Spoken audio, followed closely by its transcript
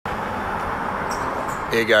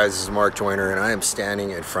Hey guys, this is Mark Joyner, and I am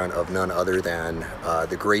standing in front of none other than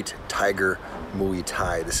the great Tiger Muay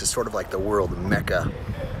Thai. This is sort of like the world mecca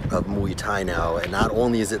of Muay Thai now, and not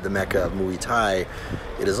only is it the mecca of Muay Thai,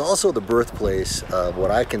 it is also the birthplace of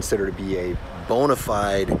what I consider to be a bona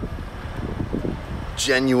fide,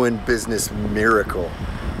 genuine business miracle.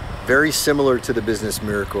 Very similar to the business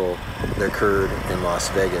miracle that occurred in Las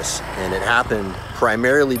Vegas, and it happened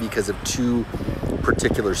primarily because of two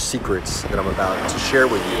particular secrets that I'm about to share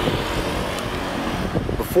with you.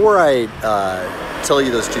 Before I tell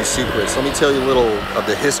you those two secrets, let me tell you a little of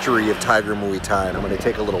the history of Tiger Muay Thai, and I'm going to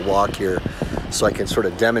take a little walk here so I can sort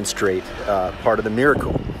of demonstrate part of the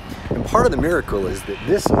miracle. And part of the miracle is that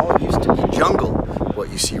this all used to be jungle,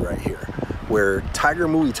 what you see right here. Where Tiger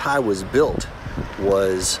Muay Thai was built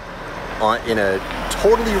was in a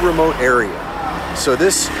totally remote area. So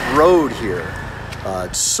this road here,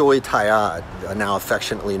 Soi Thai, now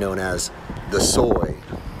affectionately known as the Soi,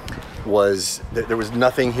 there was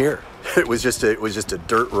nothing here. It was just a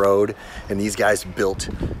dirt road, and these guys built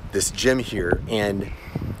this gym here. And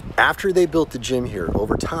after they built the gym here,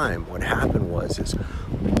 over time, what happened is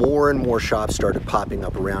more and more shops started popping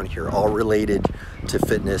up around here, all related to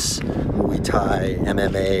fitness, Muay Thai,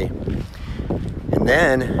 MMA. And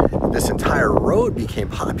then this entire road became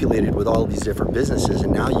populated with all these different businesses,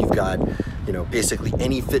 and now you've got, you know, basically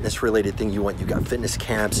any fitness related thing you want. You've got fitness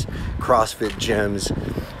camps, CrossFit gyms,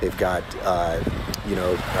 they've got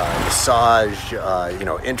massage,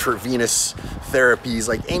 intravenous therapies,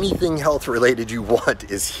 like anything health related you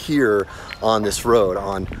want is here on this road,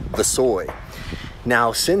 on the Soi.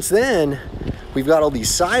 Now since then, we've got all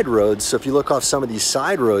these side roads. So if you look off some of these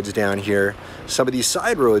side roads down here, some of these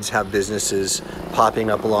side roads have businesses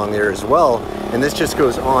popping up along there as well. And this just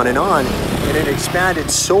goes on, and it expanded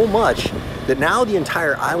so much that now the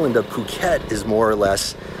entire island of Phuket is more or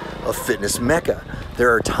less a fitness mecca.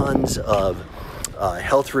 There are tons of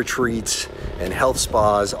health retreats and health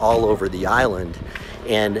spas all over the island.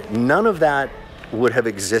 And none of that would have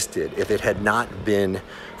existed if it had not been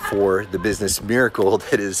for the business miracle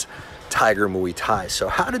that is Tiger Muay Thai. So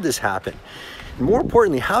how did this happen? And more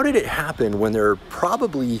importantly, how did it happen when there are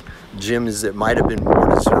probably gyms that might have been more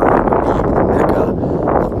deserving of being the mecca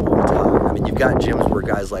of Muay Thai? I mean, you've got gyms where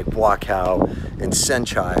guys like Wakao and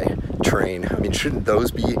Senchai train. I mean, shouldn't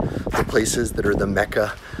those be the places that are the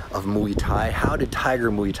mecca of Muay Thai? How did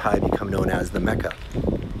Tiger Muay Thai become known as the mecca?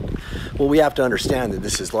 Well, we have to understand that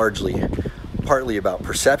this is partly about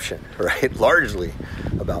perception, right? Largely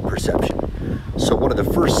about perception. So one of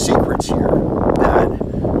the first secrets here that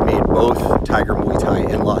made both Tiger Muay Thai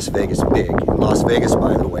and Las Vegas big, and Las Vegas,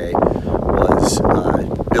 by the way, was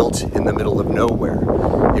built in the middle of nowhere.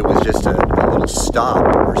 It was just a little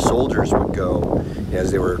stop where soldiers would go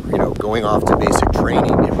as they were, going off to basic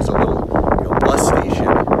training. It was a little, bus station,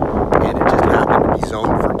 and it just happened to be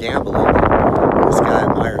zoned for gambling. And this guy,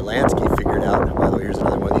 Meyer Lansky, figured out, by the way, here's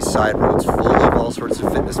another one of these side roads full of all sorts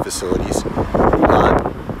of fitness facilities.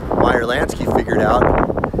 Meyer Lansky figured out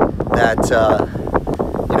that,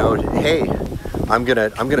 hey, I'm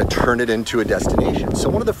gonna turn it into a destination. So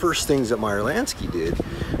one of the first things that Meyer Lansky did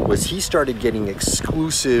was he started getting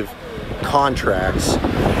exclusive contracts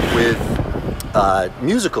with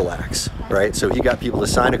musical acts, right? So he got people to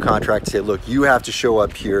sign a contract to say, look, you have to show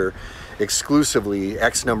up here exclusively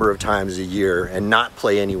X number of times a year and not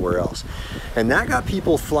play anywhere else. And that got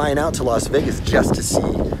people flying out to Las Vegas just to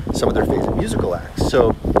see some of their favorite musical acts.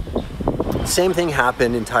 So same thing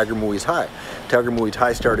happened in Tiger Muay Thai. Tiger Muay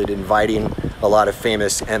Thai started inviting a lot of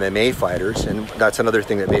famous MMA fighters, and that's another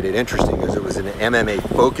thing that made it interesting, is it was an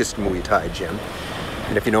MMA-focused Muay Thai gym.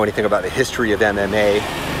 And if you know anything about the history of MMA,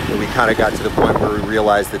 we kind of got to the point where we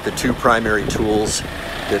realized that the two primary tools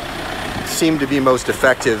that seemed to be most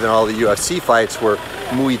effective in all the UFC fights were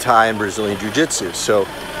Muay Thai and Brazilian Jiu-Jitsu. So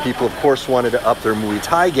people, of course, wanted to up their Muay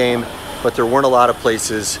Thai game, but there weren't a lot of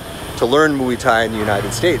places to learn Muay Thai in the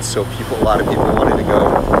United States. So a lot of people wanted to go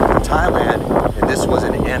to Thailand, and this was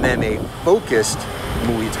an MMA-focused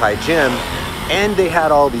Muay Thai gym, and they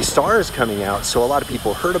had all these stars coming out. So a lot of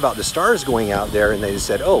people heard about the stars going out there, and they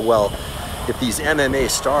said, oh, well, if these MMA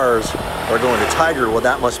stars are going to Tiger, well,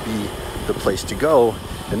 that must be the place to go.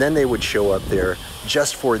 And then they would show up there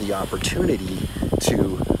just for the opportunity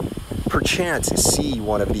to perchance see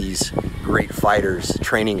one of these great fighters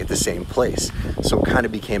training at the same place. So it kind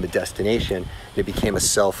of became a destination. It became a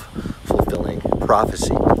self-fulfilling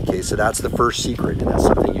prophecy. Okay, so that's the first secret, and that's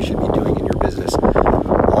something you should be doing in your business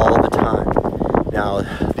all the time. Now,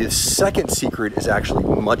 the second secret is actually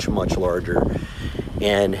much, much larger,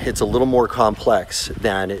 and it's a little more complex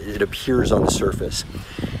than it appears on the surface.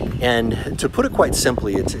 And to put it quite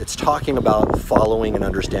simply, it's talking about following and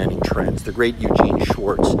understanding trends. The great Eugene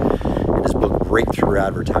Schwartz, in his book Breakthrough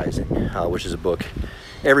Advertising, which is a book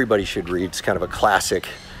everybody should read. It's kind of a classic,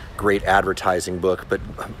 great advertising book, but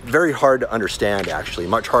very hard to understand, actually.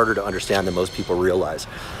 Much harder to understand than most people realize.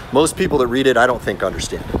 Most people that read it, I don't think,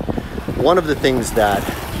 understand it. One of the things that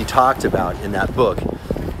he talked about in that book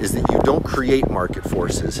is that you don't create market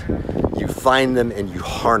forces. You find them and you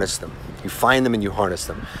harness them. You find them and you harness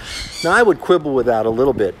them. Now, I would quibble with that a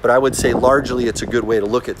little bit, but I would say largely it's a good way to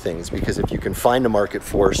look at things, because if you can find a market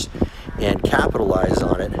force and capitalize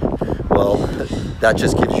on it, well, that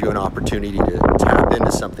just gives you an opportunity to tap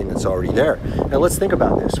into something that's already there. Now, let's think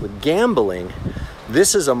about this. With gambling,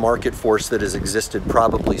 this is a market force that has existed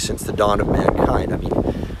probably since the dawn of mankind. I mean,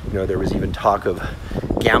 you know, there was even talk of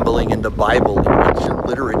gambling in the Bible, in ancient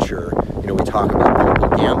literature. You know, we talk about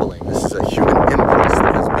people gambling. This is a human impulse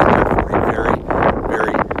that has been there for a very,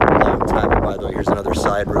 very long time. And by the way, here's another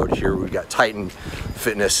side road here. We've got Titan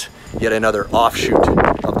Fitness, yet another offshoot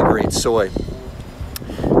of the great soy.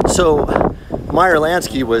 So Meyer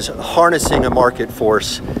Lansky was harnessing a market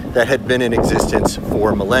force that had been in existence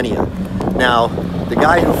for millennia. Now, the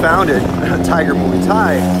guy who founded Tiger Muay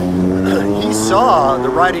Thai, he saw the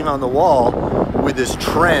writing on the wall with this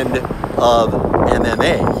trend of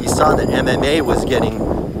MMA. He saw that MMA was getting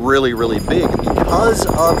really, really big because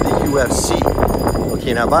of the UFC.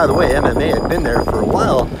 Okay, now by the way, MMA had been there for a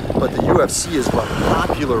while, but the UFC is what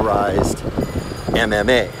popularized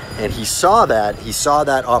MMA. And he saw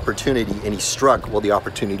that opportunity, and he struck while the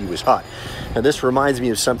opportunity was hot. Now, this reminds me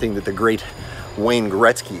of something that the great Wayne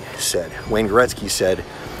Gretzky said. Wayne Gretzky said,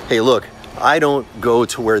 hey, look, I don't go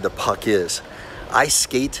to where the puck is. I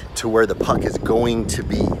skate to where the puck is going to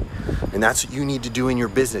be. And that's what you need to do in your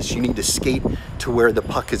business. You need to skate to where the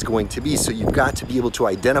puck is going to be. So you've got to be able to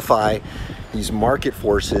identify these market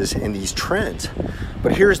forces and these trends.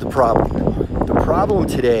 But here's the problem. The problem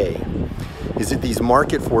today is that these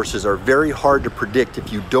market forces are very hard to predict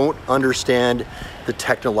if you don't understand the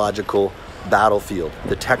technological battlefield.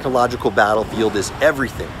 The technological battlefield is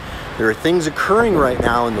everything. There are things occurring right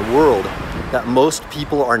now in the world that most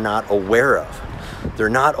people are not aware of. They're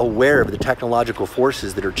not aware of the technological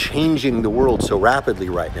forces that are changing the world so rapidly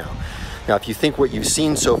right now. Now, if you think what you've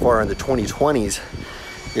seen so far in the 2020s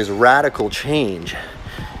is radical change,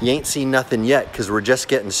 you ain't seen nothing yet, because we're just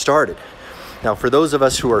getting started. Now, for those of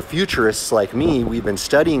us who are futurists like me, we've been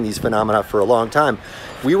studying these phenomena for a long time.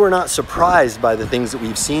 We were not surprised by the things that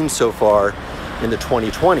we've seen so far in the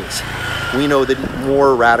 2020s. We know that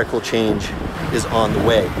more radical change is on the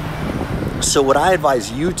way. So what I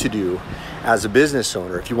advise you to do as a business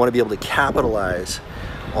owner, if you want to be able to capitalize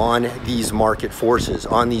on these market forces,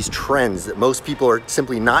 on these trends that most people are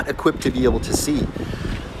simply not equipped to be able to see,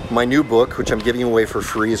 my new book, which I'm giving away for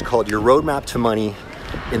free, is called Your Roadmap to Money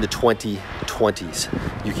in the 2020s.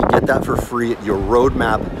 You can get that for free at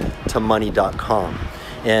yourroadmaptomoney.com.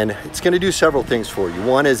 And it's going to do several things for you.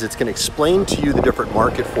 One is it's going to explain to you the different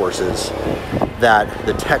market forces that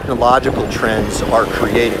the technological trends are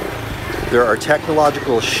creating. There are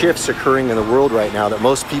technological shifts occurring in the world right now that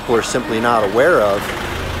most people are simply not aware of.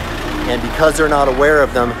 And because they're not aware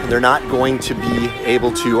of them, they're not going to be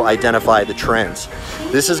able to identify the trends.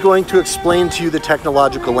 This is going to explain to you the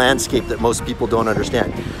technological landscape that most people don't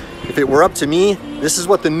understand. If it were up to me, this is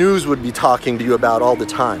what the news would be talking to you about all the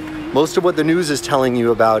time. Most of what the news is telling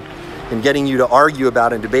you about and getting you to argue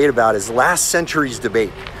about and debate about is last century's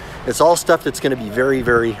debate. It's all stuff that's going to be very,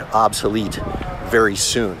 very obsolete very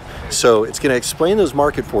soon. So it's going to explain those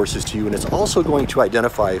market forces to you, and it's also going to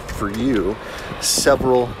identify for you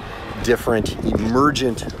several different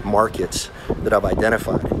emergent markets that I've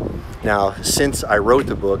identified. Now, since I wrote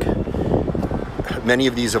the book, many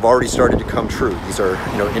of these have already started to come true. These are,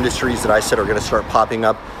 industries that I said are going to start popping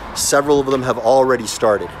up. Several of them have already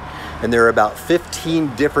started. And there are about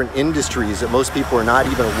 15 different industries that most people are not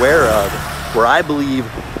even aware of, where I believe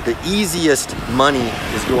the easiest money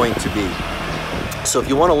is going to be. So if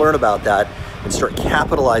you want to learn about that and start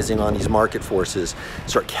capitalizing on these market forces,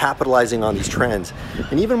 start capitalizing on these trends,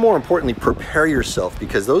 and even more importantly, prepare yourself,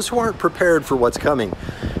 because those who aren't prepared for what's coming,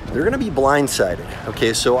 they're going to be blindsided.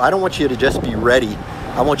 Okay, so I don't want you to just be ready.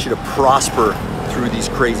 I want you to prosper through these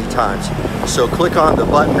crazy times. So click on the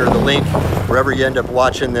button or the link wherever you end up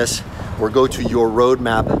watching this, or go to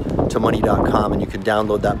yourroadmaptomoney.com and you can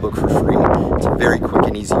download that book for free. It's a very quick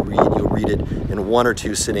and easy read. You'll read it in 1 or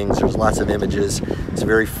 2 sittings. There's lots of images. It's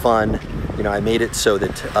very fun. I made it so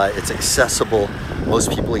that it's accessible. Most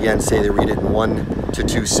people, again, say they read it in 1 to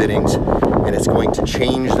 2 sittings, and it's going to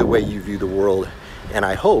change the way you view the world, and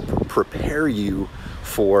I hope prepare you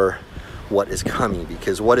for what is coming,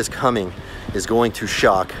 because what is coming is going to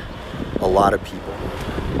shock a lot of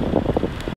people.